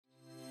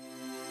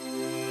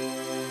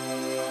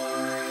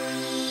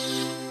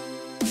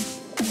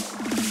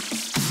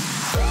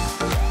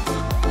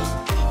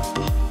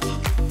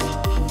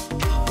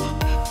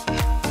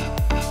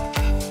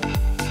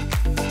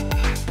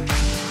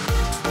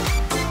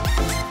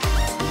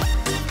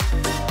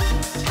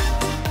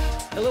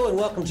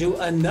welcome to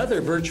another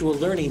Virtual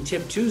Learning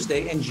Tip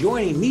Tuesday. And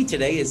joining me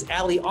today is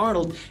Allie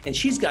Arnold, and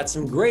she's got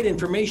some great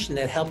information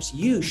that helps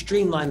you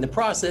streamline the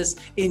process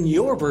in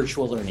your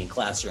virtual learning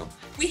classroom.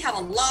 We have a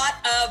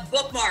lot of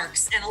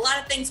bookmarks and a lot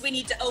of things we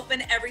need to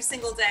open every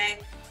single day.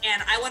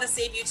 And I want to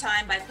save you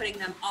time by putting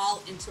them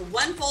all into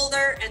one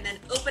folder and then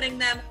opening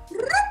them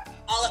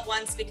all at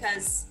once,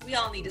 because we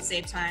all need to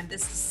save time.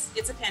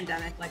 It's a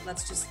pandemic.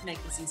 Let's just make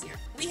this easier.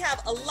 We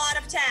have a lot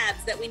of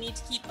tabs that we need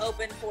to keep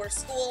open for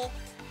school.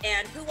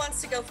 And who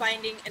wants to go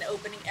finding and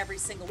opening every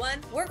single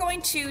one? We're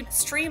going to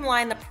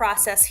streamline the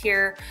process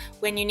here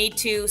when you need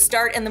to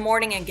start in the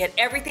morning and get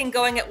everything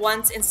going at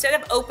once. Instead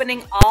of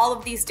opening all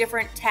of these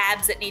different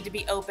tabs that need to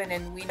be open,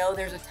 and we know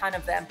there's a ton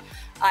of them,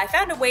 I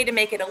found a way to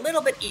make it a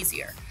little bit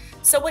easier.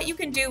 So what you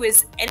can do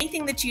is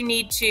anything that you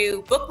need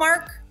to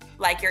bookmark,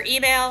 like your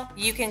email,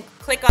 you can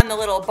click on the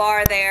little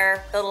bar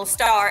there, the little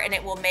star, and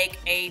it will make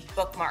a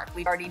bookmark.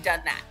 We've already done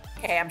that.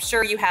 Okay, I'm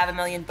sure you have a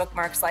million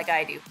bookmarks like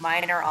I do.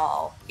 Mine are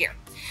all here.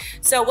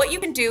 So what you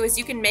can do is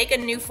you can make a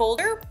new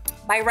folder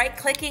by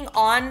right-clicking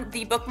on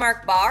the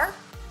bookmark bar,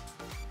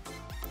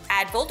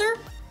 add folder.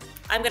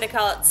 I'm gonna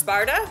call it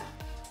Sparta,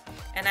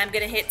 and I'm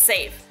gonna hit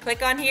save.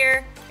 Click on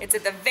here, it's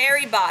at the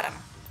very bottom.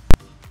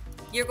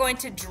 You're going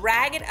to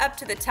drag it up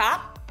to the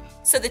top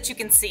so that you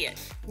can see it.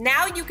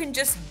 Now you can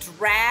just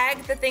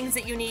drag the things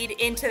that you need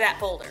into that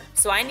folder.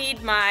 So I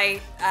need my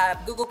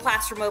Google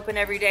Classroom open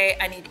every day.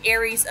 I need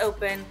Aries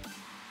open,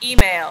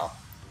 email,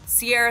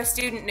 Sierra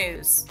Student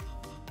News,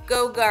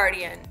 Go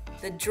Guardian,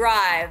 the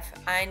Drive.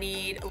 I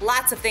need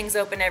lots of things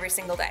open every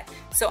single day.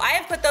 So I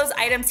have put those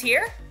items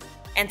here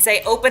and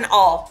say open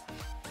all.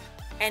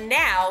 And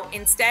now,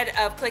 instead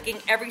of clicking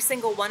every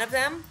single one of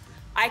them,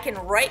 I can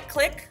right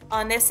click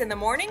on this in the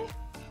morning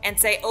and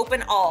say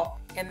open all.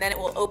 And then it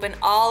will open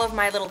all of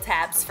my little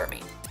tabs for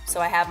me. So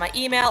I have my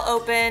email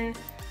open,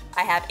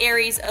 I have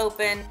Aries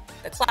open,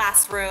 the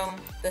classroom,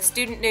 the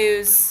student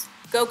news,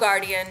 Go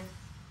Guardian,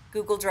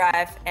 Google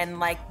Drive, and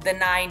like the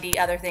 90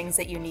 other things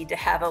that you need to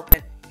have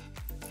open.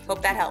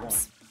 Hope that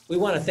helps. We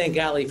want to thank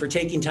Allie for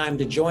taking time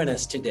to join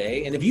us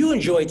today. And if you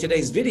enjoyed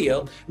today's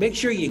video, make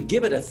sure you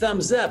give it a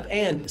thumbs up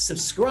and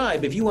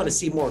subscribe if you want to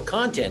see more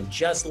content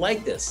just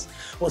like this.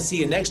 We'll see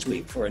you next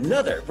week for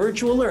another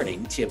Virtual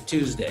Learning Tip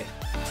Tuesday.